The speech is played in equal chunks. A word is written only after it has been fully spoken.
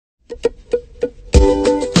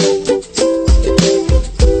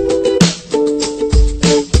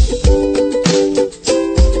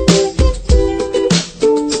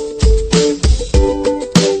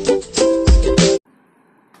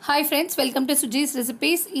Welcome to Suji's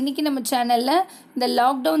recipes. இன்றைக்கி நம்ம சேனலில் இந்த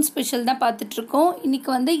லாக்டவுன் ஸ்பெஷல் தான் பார்த்துட்ருக்கோம். இன்றைக்கி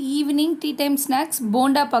வந்து evening tea time snacks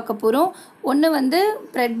bonda பார்க்க போகிறோம். ஒன்று வந்து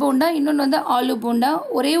ப்ரெட் போண்டா, இன்னொன்று வந்து ஆலு போண்டா.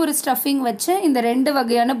 ஒரே ஒரு ஸ்டஃபிங் வச்சு இந்த ரெண்டு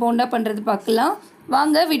வகையான போண்டா பண்ணுறது பார்க்கலாம்.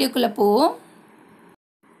 வாங்க வீடியோக்குள்ளே போவோம்.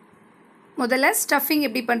 முதல்ல ஸ்டஃபிங்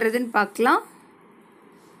எப்படி பண்ணுறதுன்னு பார்க்கலாம்.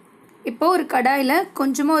 இப்போது ஒரு கடாயில்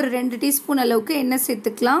கொஞ்சமாக ஒரு 2 டீஸ்பூன் அளவுக்கு எண்ணெய்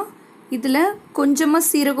சேர்த்துக்கலாம். இதில் கொஞ்சமாக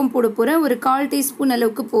சீரகம் போட போகிறேன். ஒரு 1/4 டீஸ்பூன்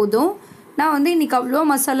அளவுக்கு போதும். நான் வந்து இன்றைக்கி அவ்வளோ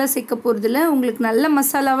மசாலா சேர்க்க போகிறதில்ல. உங்களுக்கு நல்ல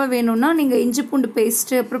மசாலாவாக வேணும்னா நீங்கள் இஞ்சி பூண்டு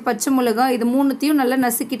பேஸ்ட்டு, அப்புறம் பச்சை மிளகாய், இது மூணுத்தையும் நல்லா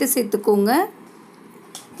நசுக்கிட்டு சேர்த்துக்கோங்க.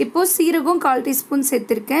 இப்போது சீரகம் 1/4 டீஸ்பூன்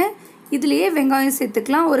சேர்த்துருக்கேன். இதுலேயே வெங்காயம்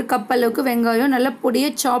சேர்த்துக்கலாம். ஒரு கப் அளவுக்கு வெங்காயம் நல்லா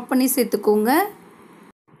பொடியாக சாப் பண்ணி சேர்த்துக்கோங்க.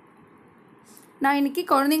 நான் இன்றைக்கி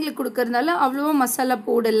குழந்தைங்களுக்கு கொடுக்கறதுனால அவ்வளோவா மசாலா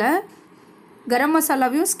போடலை. கரம்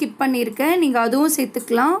மசாலாவையும் ஸ்கிப் பண்ணியிருக்கேன், நீங்கள் அதுவும்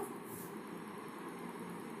சேர்த்துக்கலாம்.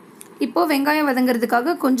 இப்போது வெங்காயம்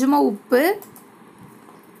வதங்கிறதுக்காக கொஞ்சமாக உப்பு,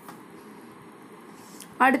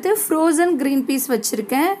 அடுத்து ஃப்ரோசன் க்ரீன் பீஸ்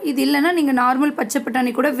வச்சுருக்கேன். இது இல்லைன்னா நீங்கள் நார்மல் பச்சை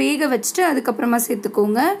பட்டாணி கூட வேக வச்சுட்டு அதுக்கப்புறமா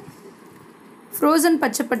சேர்த்துக்கோங்க. ஃப்ரோசன்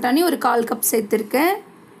பச்சை பட்டாணி ஒரு 1/4 கப் சேர்த்துருக்கேன்.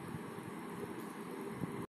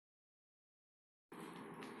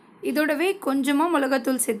 இதோடவே கொஞ்சமாக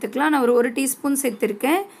மிளகாத்தூள் சேர்த்துக்கலாம். நான் ஒரு 1 டீஸ்பூன்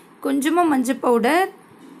சேர்த்துருக்கேன். கொஞ்சமாக மஞ்சள் பவுடர்.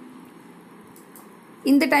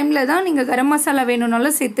 இந்த டைமில் தான் நீங்கள் கரம் மசாலா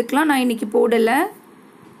வேணும்னாலும் சேர்த்துக்கலாம். நான் இன்றைக்கி போடலை.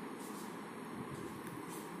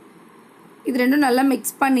 இது ரெண்டும் நல்லா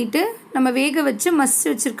மிக்ஸ் பண்ணிவிட்டு நம்ம வேக வச்சு மசிச்சு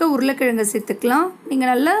வச்சுருக்க உருளைக்கிழங்கை சேர்த்துக்கலாம்.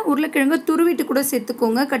 நீங்கள் நல்லா உருளைக்கிழங்கை துருவிட்டு கூட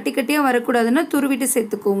சேர்த்துக்கோங்க. கட்டி கட்டியாக வரக்கூடாதுன்னா துருவிட்டு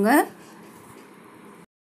சேர்த்துக்கோங்க.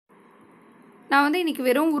 நான் வந்து இன்றைக்கி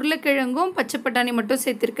வெறும் உருளைக்கிழங்கும் பச்சை பட்டாணி மட்டும்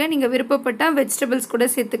சேர்த்துருக்கேன். நீங்கள் விருப்பப்பட்டால் வெஜிடபிள்ஸ் கூட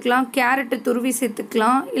சேர்த்துக்கலாம். கேரட்டு துருவி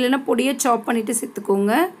சேர்த்துக்கலாம், இல்லைன்னா பொடியை சாப் பண்ணிவிட்டு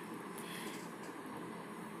சேர்த்துக்கோங்க.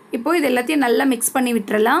 இப்போது இது எல்லாத்தையும் நல்லா மிக்ஸ் பண்ணி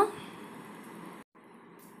விட்டுறலாம்.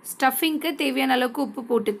 ஸ்டஃபிங்க்கு தேவையான அளவுக்கு உப்பு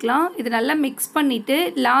போட்டுக்கலாம். இது நல்லா மிக்ஸ் பண்ணிவிட்டு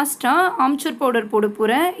லாஸ்ட்டாக ஆம்ச்சூர் பவுடர் போட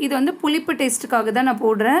போகிறேன். இது வந்து புளிப்பு டேஸ்ட்டுக்காக தான் நான்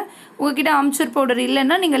போடுறேன். உங்கள்கிட்ட ஆம்ச்சூர் பவுடர்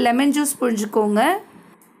இல்லைன்னா நீங்கள் லெமன் ஜூஸ் புழிஞ்சுக்கோங்க.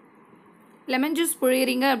 லெமன் ஜூஸ்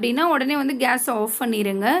புழியிறீங்க அப்படின்னா உடனே வந்து கேஸை ஆஃப்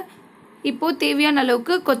பண்ணிடுங்க. இப்போது தேவையான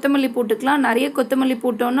அளவுக்கு கொத்தமல்லி போட்டுக்கலாம். நிறைய கொத்தமல்லி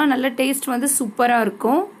போட்டோன்னா நல்ல டேஸ்ட் வந்து சூப்பராக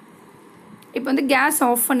இருக்கும். இப்போ வந்து கேஸ்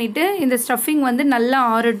ஆஃப் பண்ணிவிட்டு இந்த ஸ்டஃபிங் வந்து நல்லா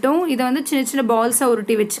ஆறட்டும். இதை வந்து சின்ன சின்ன பால்ஸாக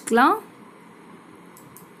உருட்டி வச்சுக்கலாம்.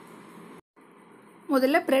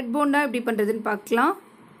 முதல்ல ப்ரெட் போண்டா எப்படி பண்ணுறதுன்னு பார்க்கலாம்.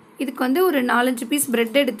 இதுக்கு வந்து ஒரு 4-5 பீஸ்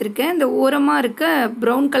ப்ரெட் எடுத்திருக்கேன். இந்த ஓரமாக இருக்க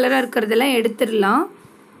ப்ரௌன் கலராக இருக்கிறதெல்லாம் எடுத்துடலாம்.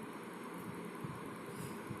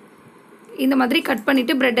 இந்த மாதிரி கட்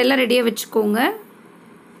பண்ணிவிட்டு ப்ரெட்டெல்லாம் ரெடியாக வச்சுக்கோங்க.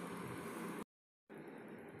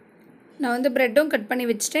 நான் வந்து ப்ரெட்டும் கட் பண்ணி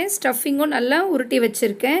வச்சுட்டேன். ஸ்டஃபிங்கும் நல்லா உருட்டி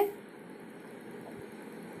வச்சுருக்கேன்.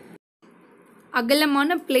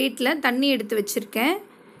 அகலமான பிளேட்டில் தண்ணி எடுத்து வச்சுருக்கேன்.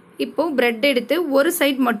 இப்போது ப்ரெட் எடுத்து ஒரு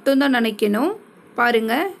சைட் மட்டும்தான் நனைக்கணும்.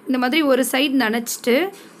 பாருங்கள், இந்த மாதிரி ஒரு சைடு நனைச்சிட்டு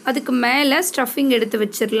அதுக்கு மேலே ஸ்டஃபிங் எடுத்து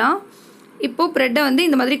வச்சிடலாம். இப்போது ப்ரெட்டை வந்து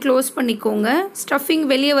இந்த மாதிரி க்ளோஸ் பண்ணிக்கோங்க. ஸ்டஃபிங்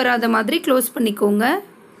வெளியே வராத மாதிரி க்ளோஸ் பண்ணிக்கோங்க.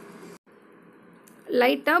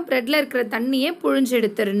 லைட்டாக ப்ரெட்டில் இருக்கிற தண்ணியை புழிஞ்சு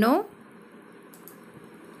எடுத்துடணும்.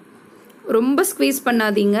 ரொம்ப ஸ்க்வீஸ்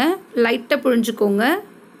பண்ணாதீங்க, லைட்டாக புழிஞ்சுக்கோங்க.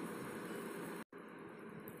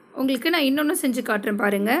 உங்களுக்கு நான் இன்னொன்று செஞ்சு காட்டுறேன்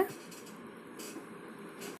பாருங்கள்.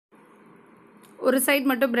 ஒரு சைடு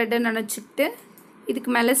மட்டும் ப்ரெட்டை நனைச்சிக்கிட்டு இதுக்கு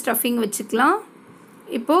மேலே ஸ்டஃபிங் வச்சுக்கலாம்.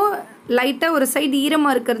 இப்போது லைட்டாக ஒரு சைடு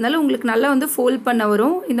ஈரமாக இருக்கிறதுனால உங்களுக்கு நல்லா வந்து ஃபோல்ட் பண்ண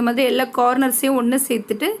வரும். இந்த மாதிரி எல்லா கார்னர்ஸையும் ஒன்று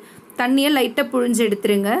சேர்த்துட்டு தண்ணியை லைட்டாக புழிஞ்சு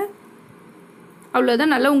எடுத்துருங்க.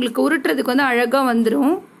 அவ்வளோதான். நல்லா உங்களுக்கு உருட்டுறதுக்கு வந்து அழகாக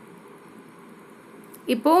வந்துடும்.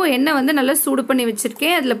 இப்போது எண்ணெய் வந்து நல்லா சூடு பண்ணி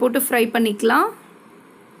வச்சுருக்கேன். அதில் போட்டு ஃப்ரை பண்ணிக்கலாம்.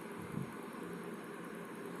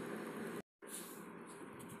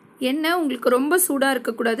 எண்ணெய் உங்களுக்கு ரொம்ப சூடாக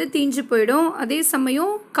இருக்கக்கூடாது, தீஞ்சு போயிடும். அதே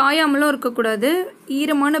சமயம் காயாமலும் இருக்கக்கூடாது.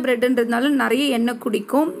 ஈரமான ப்ரெட்டுன்றதுனால நிறைய எண்ணெய்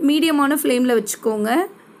குடிக்கும். மீடியமான ஃப்ளேமில் வச்சுக்கோங்க.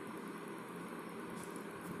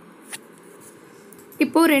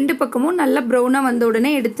 இப்போது 2 பக்கமும் நல்லா ப்ரௌனாக வந்த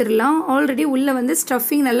உடனே எடுத்துடலாம். ஆல்ரெடி உள்ளே வந்து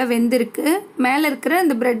ஸ்டஃபிங் நல்லா வெந்திருக்கு. மேலே இருக்கிற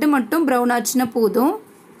அந்த ப்ரெட்டு மட்டும் ப்ரௌன் ஆச்சுன்னா போதும்.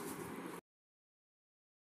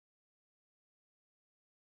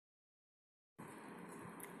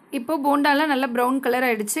 இப்போது போண்டாலாம் நல்லா ப்ரௌன் கலர்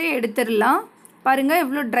ஆகிடுச்சு, எடுத்துடலாம். பாருங்கள்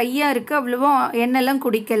எவ்வளோ ட்ரையாக இருக்குது, அவ்வளோவா எண்ணெய்லாம்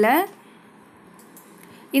குடிக்கலை.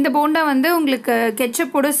 இந்த போண்டா வந்து உங்களுக்கு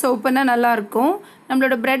கெச்சப்போட சர்வ் பண்ணால் நல்லாயிருக்கும்.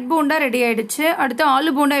 நம்மளோட ப்ரெட் போண்டா ரெடி ஆகிடுச்சு. அடுத்து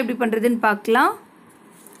ஆலு போண்டா எப்படி பண்ணுறதுன்னு பார்க்கலாம்.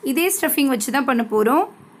 இதே ஸ்டஃபிங் வச்சு தான் பண்ண போகிறோம்.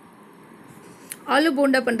 ஆலு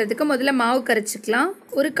போண்டா பண்ணுறதுக்கு முதல்ல மாவு கரைச்சிக்கலாம்.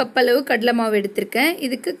 ஒரு கப் அளவு கடலை மாவு எடுத்திருக்கேன்.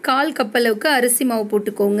 இதுக்கு 1/4 கப் அளவுக்கு அரிசி மாவு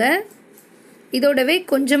போட்டுக்கோங்க. இதோடவே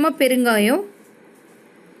கொஞ்சமாக பெருங்காயம்,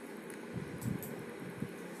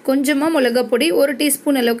 கொஞ்சமாக மிளகாய் பொடி 1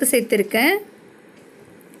 டீஸ்பூன் அளவுக்கு சேர்த்துருக்கேன்.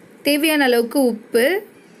 தேவையான அளவுக்கு உப்பு,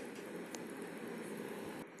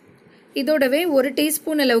 இதோடவே 1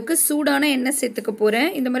 டீஸ்பூன் அளவுக்கு சூடான எண்ணெய் சேர்த்துக்க போகிறேன்.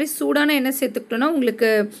 இந்த மாதிரி சூடான எண்ணெய் சேர்த்துக்கிட்டோன்னா உங்களுக்கு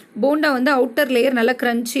போண்டா வந்து அவுட்டர் லேயர் நல்லா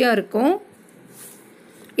க்ரன்ச்சியாக இருக்கும்.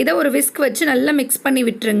 இதை ஒரு விஸ்க் வச்சு நல்லா மிக்ஸ் பண்ணி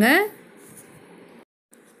விட்டுருங்க.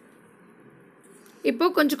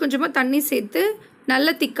 இப்போது கொஞ்சம் கொஞ்சமாக தண்ணி சேர்த்து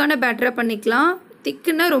நல்லா திக்கான பேட்டராக பண்ணிக்கலாம்.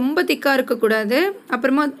 திக்குன்னா ரொம்ப திக்காக இருக்கக்கூடாது,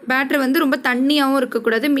 அப்புறமா பேட்டரை வந்து ரொம்ப தண்ணியாகவும்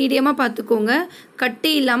இருக்கக்கூடாது, மீடியமாக பார்த்துக்கோங்க.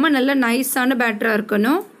 கட்டி இல்லாமல் நல்லா நைஸான பேட்டராக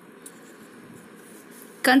இருக்கணும்.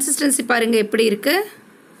 கன்சிஸ்டன்சி பாருங்கள் எப்படி இருக்குது.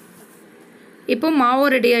 இப்போ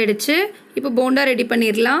மாவும் ரெடி ஆகிடுச்சு. இப்போ போண்டா ரெடி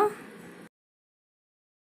பண்ணிடலாம்.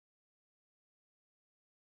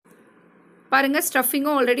 பாருங்கள்,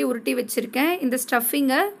 ஸ்டஃபிங்கும் ஆல்ரெடி உருட்டி வச்சுருக்கேன். இந்த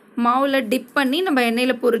ஸ்டஃபிங்கை மாவில் டிப் பண்ணி நம்ம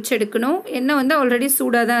எண்ணெயில் பொரிச்சு எடுக்கணும். எண்ணெய் வந்து ஆல்ரெடி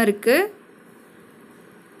சூடாக தான் இருக்குது.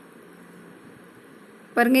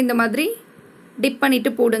 பாருங்கள், இந்த மாதிரி டிப்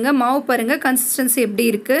பண்ணிவிட்டு போடுங்க. மாவு பாருங்கள் கன்சிஸ்டன்சி எப்படி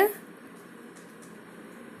இருக்குது.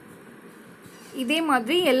 இதே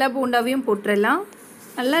மாதிரி எல்லா போண்டாவையும் போட்டுடலாம்.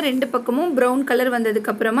 நல்லா 2 பக்கமும் ப்ரௌன் கலர்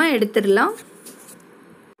வந்ததுக்கப்புறமா எடுத்துடலாம்.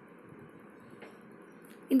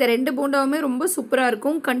 இந்த 2 போண்டாவுமே ரொம்ப சூப்பராக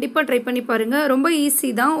இருக்கும். கண்டிப்பாக ட்ரை பண்ணி பாருங்கள். ரொம்ப ஈஸி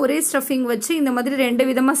தான். ஒரே ஸ்டஃபிங் வச்சு இந்த மாதிரி 2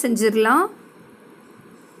 விதமாக செஞ்சிடலாம்.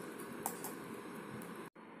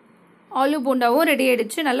 ஆலு போண்டாவும் ரெடி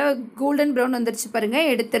ஆகிடுச்சு. நல்லா கோல்டன் ப்ரௌன் வந்துருச்சு பாருங்கள்,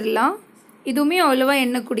 எடுத்துடலாம். இதுவுமே அவ்வளோவா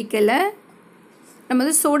எண்ணெய் குடிக்கலை. நம்ம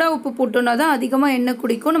வந்து சோடா உப்பு போட்டோன்னா தான் அதிகமாக எண்ணெய்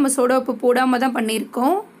குடிக்கும். நம்ம சோடா உப்பு போடாமல் தான்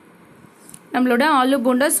பண்ணியிருக்கோம். நம்மளோட ஆலு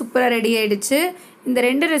போண்டா சூப்பராக ரெடி ஆகிடுச்சு. இந்த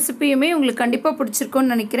 2 ரெசிபியுமே உங்களுக்கு கண்டிப்பாக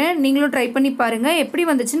பிடிச்சிருக்கோன்னு நினைக்கிறேன். நீங்களும் ட்ரை பண்ணி பாருங்கள். எப்படி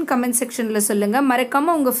வந்துச்சுன்னு கமெண்ட் செக்ஷனில் சொல்லுங்கள்.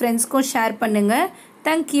 மறக்காமல் உங்கள் ஃப்ரெண்ட்ஸ்க்கும் ஷேர் பண்ணுங்கள்.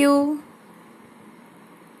 தேங்க்யூ.